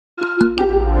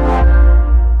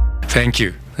Thank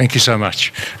you. Thank you so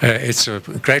much. It's a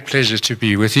great pleasure to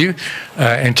be with you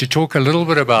and to talk a little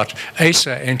bit about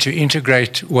ASA and to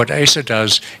integrate what ASA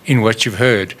does in what you've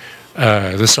heard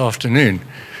this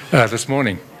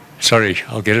morning. Sorry,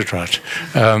 I'll get it right.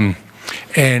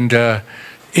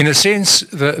 In a sense,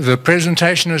 the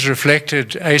presentation has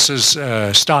reflected ASA's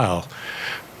style,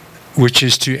 which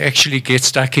is to actually get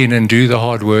stuck in and do the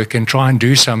hard work and try and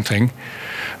do something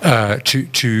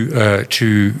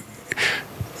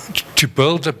to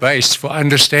build a base for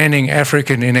understanding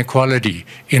African inequality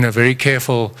in a very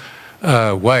careful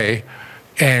way,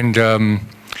 and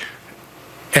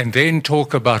then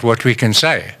talk about what we can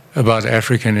say about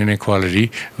African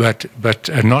inequality, but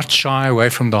not shy away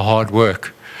from the hard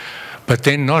work. But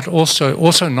then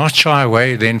also not shy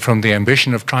away then from the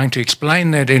ambition of trying to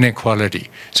explain that inequality.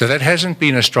 So that hasn't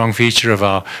been a strong feature of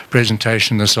our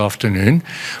presentation this afternoon,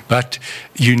 but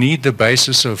you need the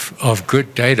basis of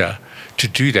good data to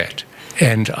do that.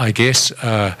 And I guess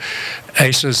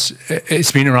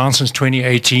it's been around since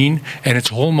 2018, and its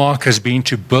hallmark has been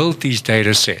to build these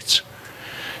data sets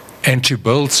and to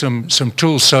build some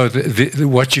tools. So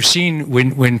what you've seen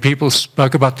when people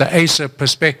spoke about the ASA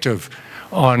perspective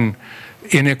on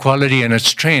inequality and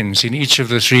its trends in each of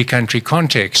the three country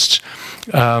contexts,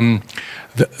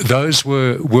 those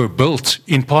were built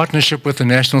in partnership with the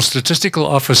national statistical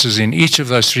offices in each of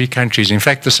those three countries. In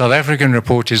fact, the South African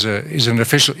report is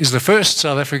the first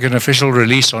South African official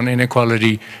release on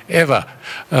inequality ever.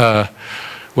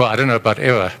 Well, I don't know about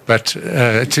ever, but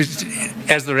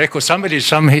as the record, some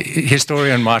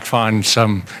historian might find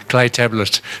some clay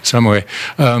tablet somewhere.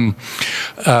 But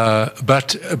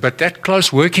that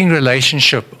close working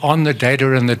relationship on the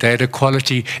data and the data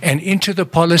quality and into the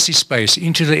policy space,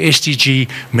 into the SDG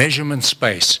measurement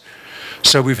space.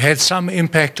 So we've had some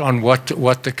impact on what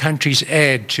the countries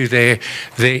add to their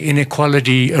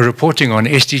inequality reporting on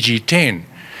SDG 10.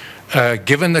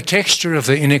 Given the texture of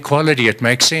the inequality, it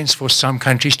makes sense for some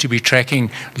countries to be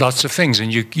tracking lots of things.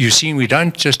 And you've seen we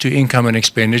don't just do income and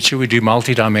expenditure, we do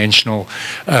multidimensional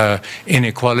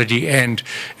inequality. And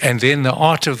then the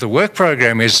art of the work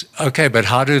program is, okay, but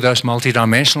how do those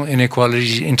multidimensional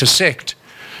inequalities intersect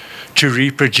to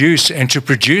reproduce and to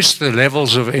produce the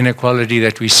levels of inequality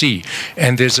that we see?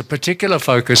 And there's a particular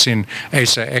focus in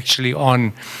ASA actually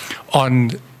on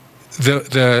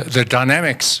the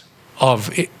dynamics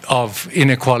of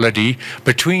inequality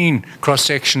between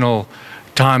cross-sectional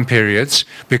time periods,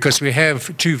 because we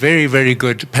have two very, very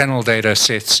good panel data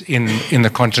sets in the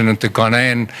continent, the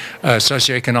Ghanaian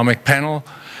socioeconomic panel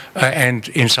and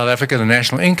in South Africa, the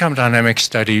National Income Dynamics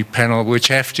Study panel, which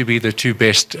have to be the two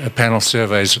best panel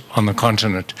surveys on the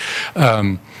continent.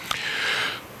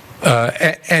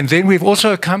 And then we've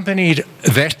also accompanied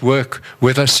that work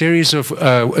with a series of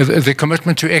the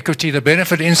commitment to equity, the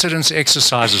benefit incidence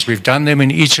exercises. We've done them in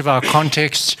each of our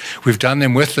contexts. We've done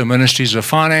them with the Ministries of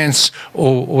Finance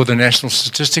or the National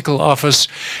Statistical Office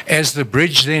as the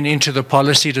bridge then into the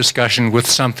policy discussion with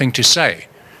something to say,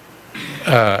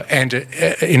 and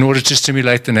in order to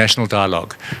stimulate the national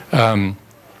dialogue.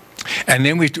 And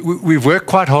then we've worked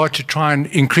quite hard to try and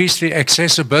increase the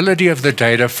accessibility of the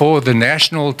data for the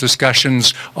national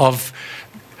discussions of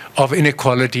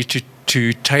inequality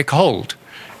to take hold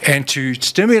and to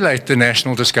stimulate the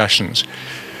national discussions.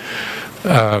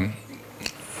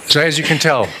 So as you can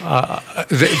tell,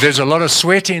 there's a lot of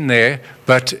sweat in there,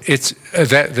 but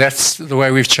that's the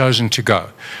way we've chosen to go.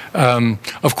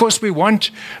 Of course, we want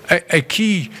a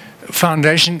key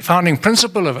founding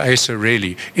principle of ASA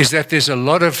really is that there's a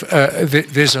lot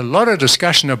of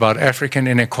discussion about African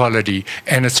inequality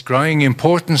and its growing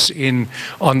importance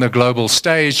on the global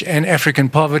stage, and African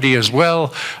poverty as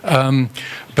well.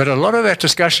 But a lot of that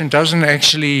discussion doesn't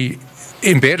actually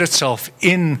embed itself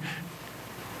in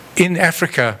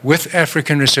Africa with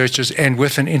African researchers and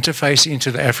with an interface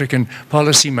into the African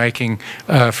policy-making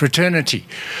fraternity.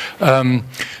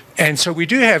 And so we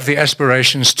do have the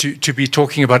aspirations to be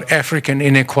talking about African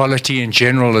inequality in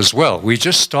general as well. We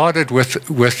just started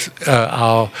with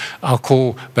our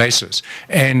core basis.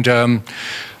 And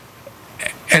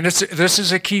this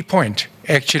is a key point,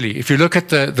 actually. If you look at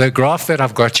the graph that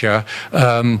I've got here,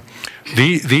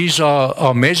 these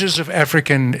are measures of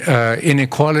African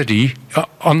inequality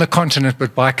on the continent,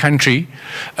 but by country,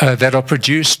 that are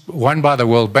produced, one by the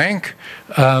World Bank,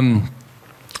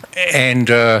 and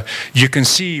you can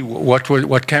see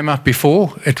what came up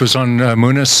before. It was on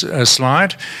Muna's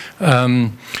slide.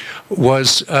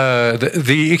 Was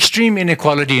the extreme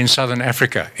inequality in Southern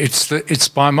Africa. It's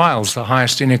by miles the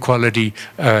highest inequality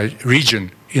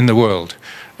region in the world.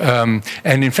 And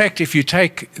in fact, if you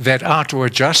take that out or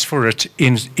adjust for it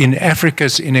in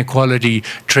Africa's inequality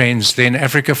trends, then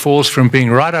Africa falls from being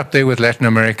right up there with Latin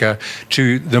America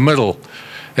to the middle.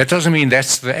 That doesn't mean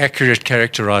that's the accurate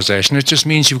characterization. It just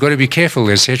means you've got to be careful.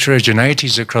 There's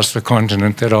heterogeneities across the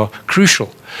continent that are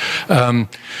crucial.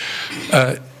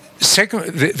 Second,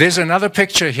 there's another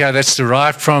picture here that's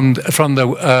derived from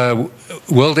the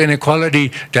World Inequality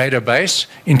Database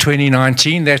in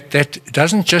 2019 that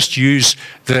doesn't just use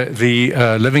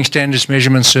the Living Standards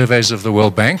Measurement surveys of the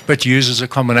World Bank, but uses a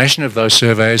combination of those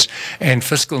surveys and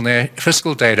fiscal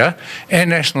data and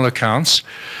national accounts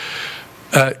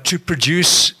to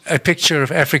produce a picture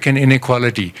of African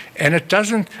inequality. And it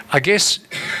doesn't, I guess,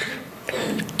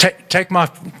 take my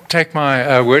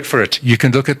word for it. You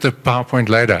can look at the PowerPoint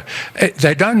later.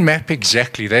 They don't map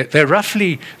exactly. They're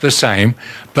roughly the same,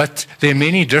 but there are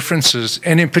many differences.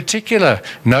 And in particular,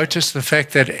 notice the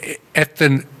fact that at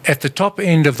the top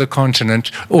end of the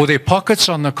continent, or there are pockets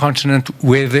on the continent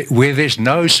where there's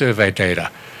no survey data,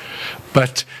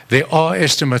 but there are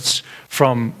estimates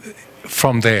from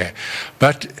there.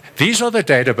 But these are the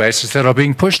databases that are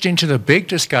being pushed into the big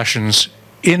discussions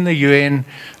in the UN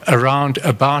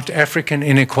about African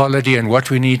inequality and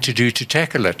what we need to do to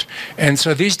tackle it. And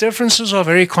so these differences are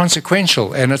very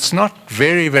consequential, and it's not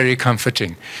very, very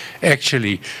comforting,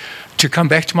 actually. To come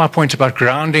back to my point about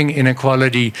grounding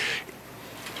inequality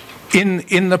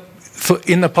in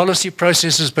the policy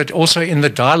processes, but also in the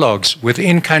dialogues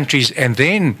within countries and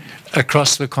then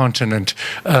across the continent,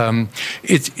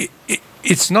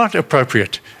 it's not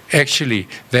appropriate, actually,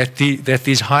 that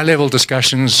these high-level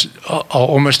discussions are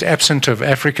almost absent of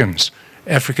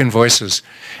African voices.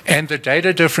 And the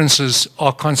data differences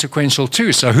are consequential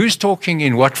too. So who's talking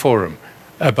in what forum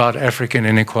about African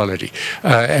inequality?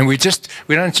 And we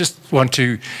don't just want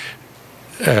to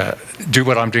do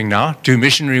what I'm doing now, do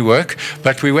missionary work,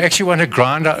 but we actually want to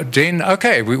grind out, then,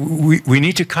 okay, we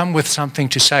need to come with something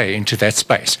to say into that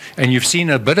space. And you've seen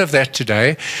a bit of that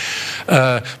today,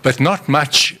 but not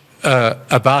much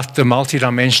about the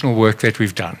multidimensional work that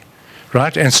we've done.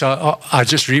 Right, and so I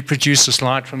just reproduced a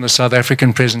slide from the South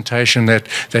African presentation that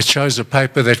shows a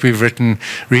paper that we've written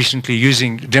recently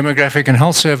using demographic and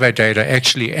health survey data,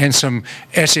 actually, and some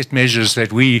asset measures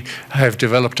that we have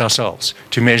developed ourselves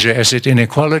to measure asset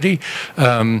inequality.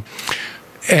 And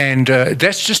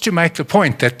that's just to make the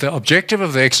point that the objective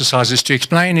of the exercise is to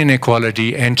explain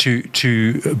inequality and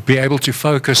to be able to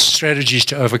focus strategies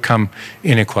to overcome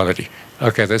inequality.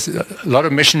 Okay, there's a lot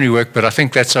of missionary work, but I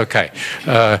think that's okay,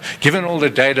 given all the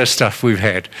data stuff we've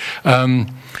had.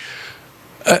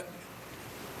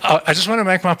 I just want to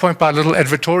make my point by a little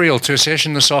advertorial to a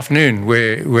session this afternoon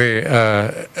where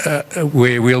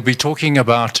we'll be talking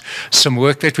about some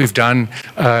work that we've done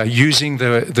using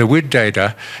the WID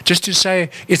data, just to say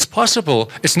it's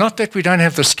possible. It's not that we don't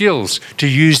have the skills to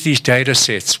use these data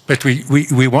sets, but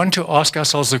we want to ask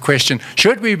ourselves the question,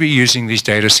 should we be using these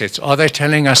data sets? Are they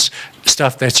telling us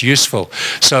stuff that's useful?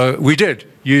 So we did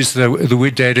use the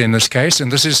WID data in this case,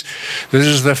 and this is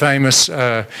the famous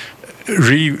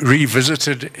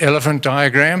revisited elephant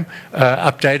diagram,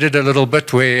 updated a little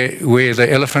bit where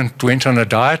the elephant went on a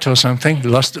diet or something,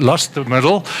 lost the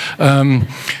middle.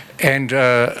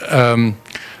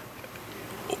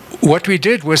 What we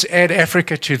did was add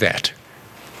Africa to that.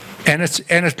 And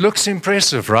it looks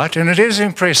impressive, right? And it is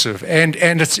impressive. And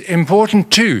it's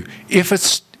important too, if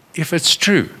it's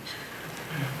true.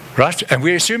 Right? And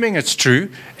we're assuming it's true,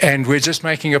 and we're just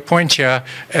making a point here,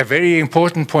 a very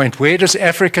important point. Where does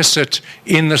Africa sit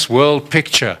in this world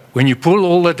picture? When you pull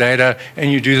all the data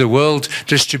and you do the world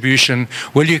distribution,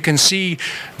 well, you can see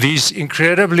these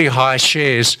incredibly high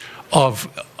shares of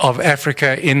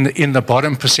Africa in the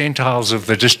bottom percentiles of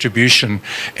the distribution,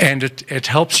 and it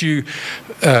helps you.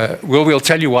 We'll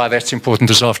tell you why that's important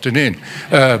this afternoon.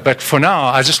 But for now,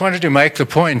 I just wanted to make the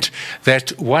point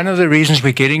that one of the reasons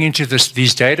we're getting into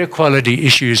these data quality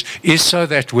issues is so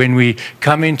that when we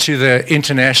come into the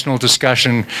international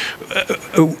discussion,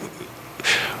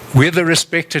 we're the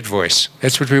respected voice.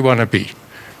 That's what we want to be.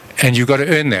 And you've got to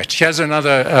earn that. Here's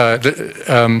another,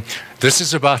 this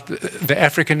is about the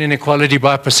African inequality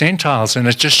by percentiles, and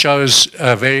it just shows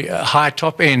a very high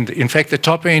top end. In fact, the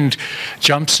top end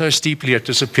jumps so steeply it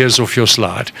disappears off your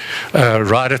slide,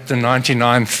 right at the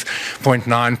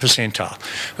 99.9 percentile.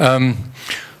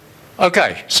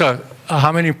 Okay, so how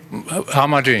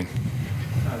am I doing?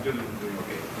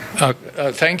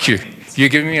 Thank you. You're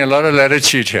giving me a lot of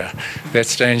latitude here.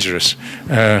 That's dangerous.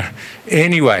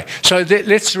 Anyway, so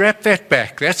let's wrap that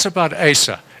back. That's about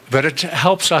ASA. but it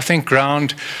helps, I think,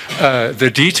 ground the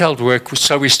detailed work.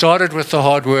 So we started with the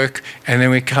hard work, and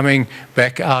then we're coming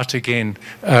back out again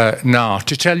now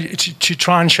to tell you, to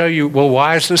try and show you, well,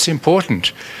 why is this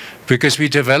important? Because we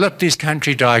developed these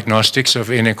country diagnostics of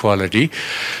inequality.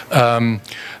 There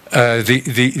are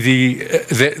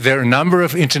a number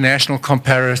of international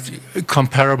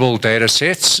comparable data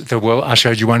sets. I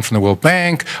showed you one from the World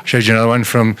Bank. I showed you another one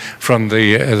from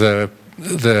the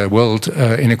World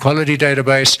Inequality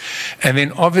Database. And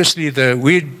then obviously the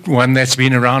weird one that's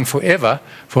been around forever,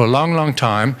 for a long, long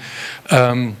time,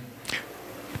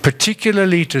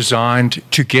 particularly designed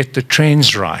to get the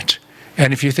trends right.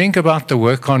 And if you think about the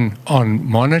work on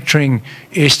monitoring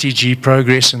SDG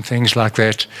progress and things like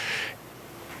that,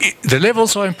 the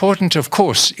levels are important, of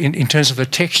course, in terms of the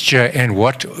texture and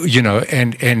what, you know,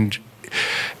 and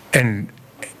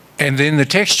then the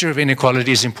texture of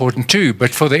inequality is important too.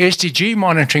 But for the SDG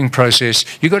monitoring process,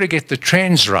 you've got to get the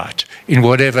trends right in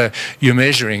whatever you're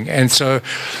measuring. And so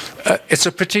it's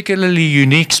a particularly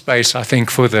unique space, I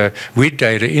think, for the WID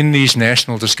data in these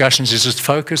national discussions, is it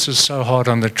focuses so hard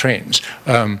on the trends.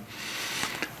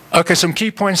 Okay, some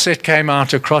key points that came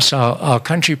out across our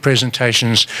country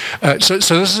presentations. So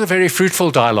this is a very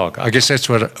fruitful dialogue. I guess that's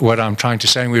what I'm trying to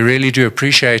say. And we really do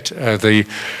appreciate the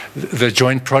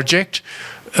joint project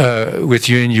with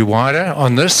UNU-WIDER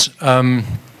on this.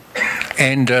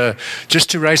 And just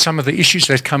to raise some of the issues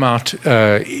that come out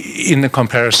in the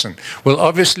comparison. Well,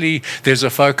 obviously, there's a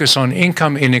focus on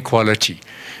income inequality.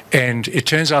 And it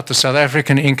turns out the South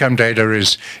African income data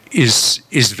is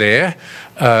there.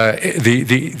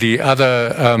 The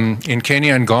other, in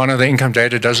Kenya and Ghana, the income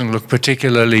data doesn't look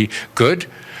particularly good.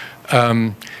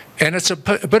 And it's a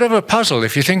bit of a puzzle.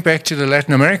 If you think back to the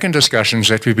Latin American discussions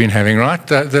that we've been having, right?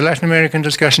 The Latin American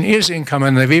discussion is income,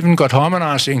 and they've even got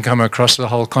harmonized income across the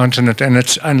whole continent, and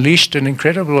it's unleashed an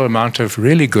incredible amount of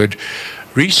really good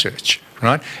research,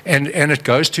 right? And it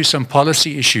goes to some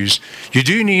policy issues. You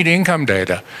do need income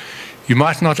data. You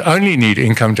might not only need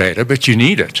income data, but you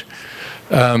need it.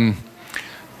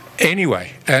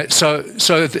 Anyway, so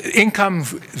the income,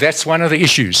 that's one of the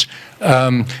issues.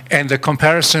 And the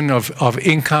comparison of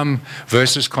income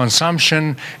versus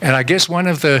consumption. And I guess one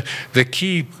of the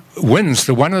key wins,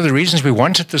 one of the reasons we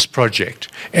wanted this project,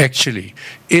 actually,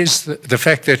 is the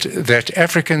fact that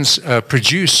Africans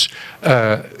produce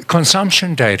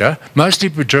consumption data, mostly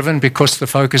driven because the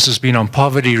focus has been on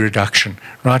poverty reduction,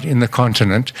 right, in the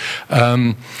continent.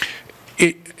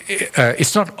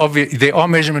 It's not obvious. There are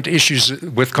measurement issues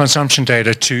with consumption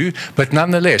data too, but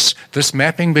nonetheless, this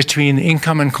mapping between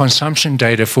income and consumption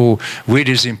data for WID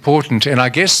is important. And I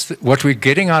guess what we're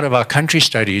getting out of our country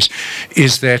studies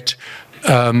is that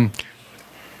the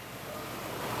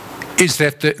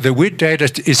WID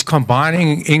data is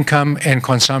combining income and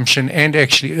consumption and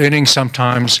actually earning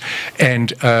sometimes.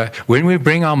 And when we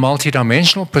bring our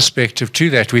multidimensional perspective to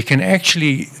that, we can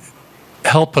actually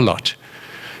help a lot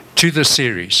to the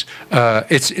series.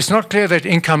 It's not clear that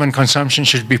income and consumption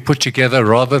should be put together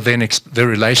rather than the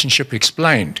relationship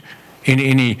explained in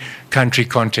any country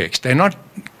context. They're not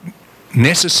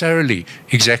necessarily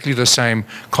exactly the same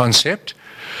concept,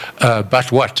 but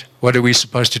what are we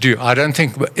supposed to do? I don't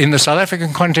think, in the South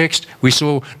African context, we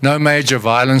saw no major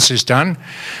violence is done.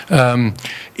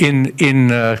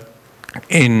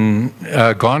 In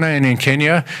Ghana and in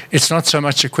Kenya, it's not so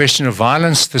much a question of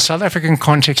violence. The South African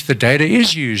context, the data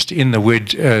is used in the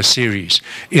WID series.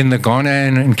 In the Ghana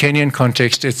and Kenyan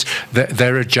context,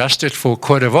 they're adjusted for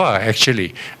Cote d'Ivoire,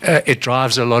 actually. It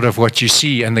drives a lot of what you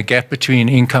see, and the gap between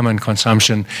income and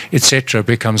consumption, etc.,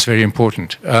 becomes very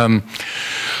important.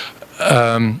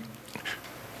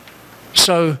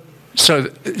 So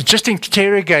just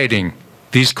interrogating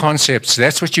these concepts,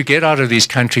 that's what you get out of these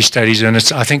country studies, and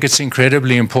I think it's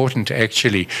incredibly important,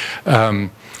 actually.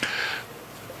 And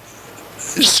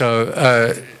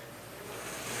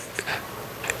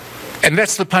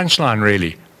that's the punchline,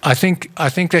 really. I think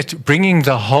that bringing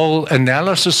the whole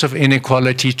analysis of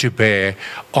inequality to bear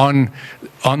on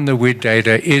the WID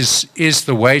data is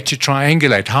the way to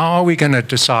triangulate. How are we going to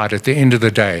decide at the end of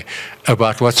the day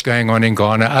about what's going on in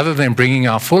Ghana, other than bringing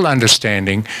our full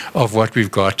understanding of what we've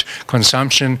got,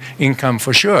 consumption, income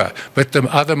for sure, but the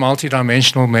other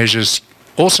multidimensional measures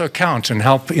also count and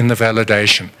help in the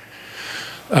validation.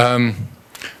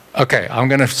 Okay, am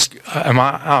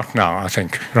I out now, I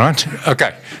think, right?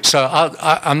 Okay, so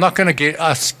I'm not going to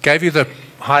I gave you the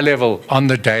high level on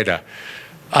the data.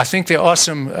 I think there are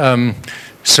some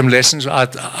lessons.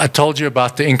 I told you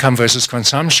about the income versus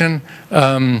consumption,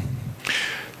 and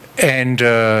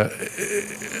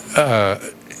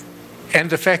and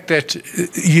the fact that,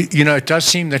 you know, it does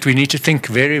seem that we need to think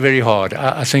very, very hard.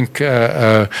 I think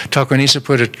Takwanisa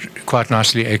put it quite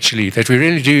nicely, actually, that we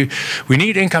really do, we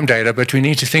need income data, but we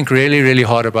need to think really, really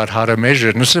hard about how to measure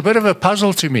it. And it's a bit of a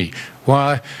puzzle to me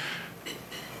why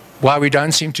we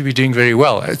don't seem to be doing very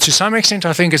well. To some extent,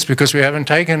 I think it's because we haven't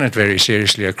taken it very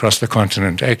seriously across the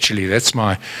continent, actually. That's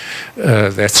one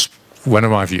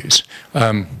of my views.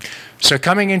 So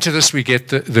coming into this, we get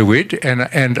the WID,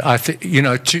 and I think, you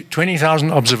know,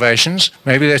 20,000 observations,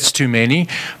 maybe that's too many,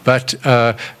 but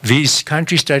these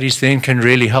country studies then can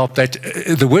really help. That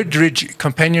the WID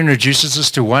companion reduces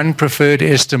us to one preferred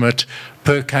estimate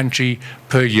per country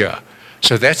per year.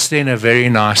 So that's then a very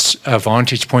nice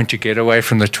vantage point to get away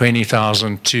from the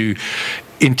 20,000 to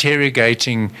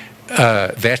interrogating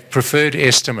that preferred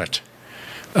estimate.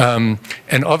 And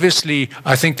obviously,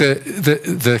 I think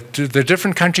the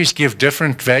different countries give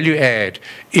different value add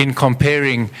in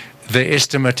comparing the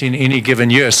estimate in any given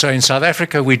year. So in South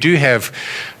Africa, we do have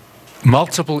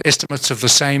multiple estimates of the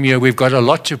same year. We've got a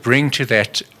lot to bring to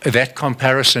that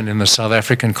comparison in the South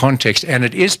African context, and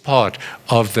it is part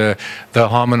of the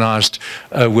harmonized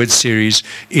WID series.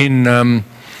 In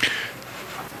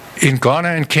Ghana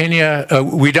and Kenya,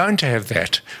 we don't have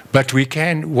that, but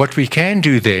what we can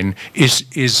do then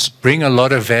is bring a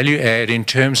lot of value add in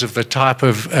terms of the type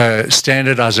of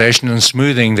standardization and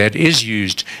smoothing that is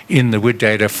used in the WID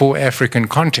data for African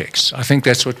contexts. I think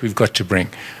that's what we've got to bring.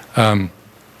 I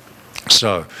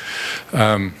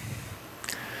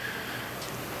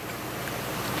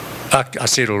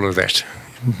said all of that,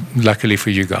 luckily for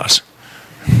you guys.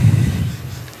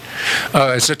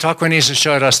 So Takwanisa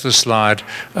showed us the slide,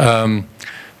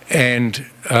 and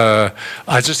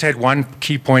I just had one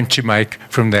key point to make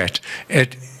from that.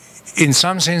 In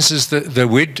some senses, the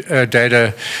WID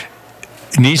data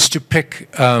needs to pick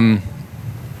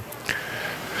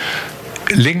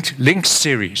linked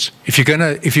series. If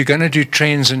you're gonna do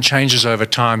trends and changes over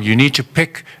time, you need to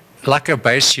pick like a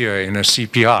base year in a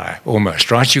CPI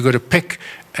almost, right? You've got to pick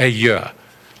a year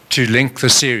to link the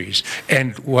series.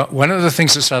 And one of the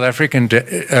things the South African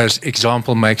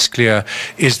example makes clear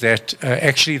is that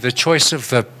actually the choice of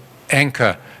the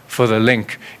anchor for the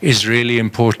link is really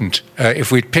important.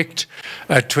 If we'd picked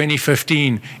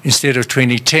 2015 instead of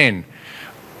 2010,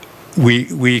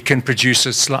 we can produce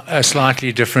a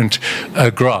slightly different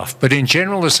graph. But in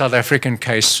general, the South African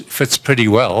case fits pretty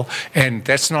well, and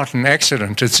that's not an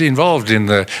accident. It's involved in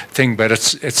the thing, but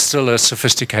it's still a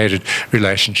sophisticated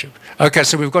relationship. Okay,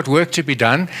 so we've got work to be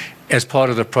done as part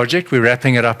of the project. We're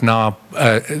wrapping it up now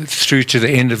through to the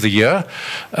end of the year.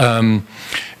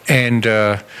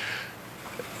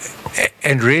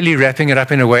 And really wrapping it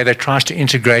up in a way that tries to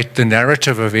integrate the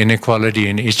narrative of inequality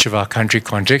in each of our country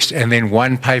contexts, and then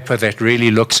one paper that really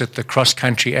looks at the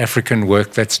cross-country African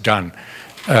work that's done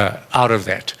out of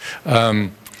that.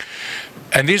 And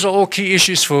these are all key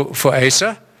issues for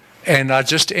ASA, and I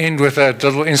just end with a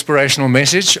little inspirational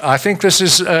message. I think this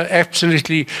is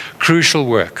absolutely crucial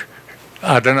work.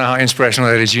 I don't know how inspirational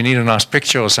that is. You need a nice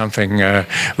picture or something.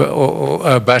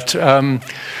 But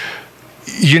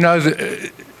you know,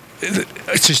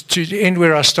 to end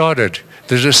where I started,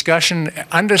 the discussion,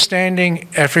 understanding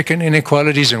African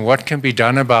inequalities and what can be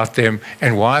done about them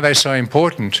and why they're so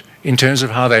important in terms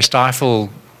of how they stifle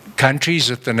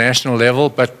countries at the national level,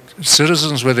 but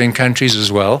citizens within countries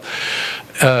as well.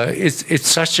 It's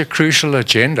such a crucial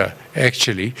agenda,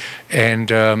 actually,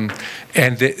 and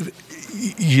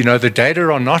you know, the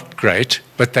data are not great,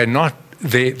 but they're not.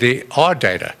 They are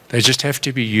data. They just have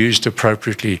to be used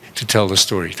appropriately to tell the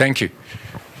story. Thank you.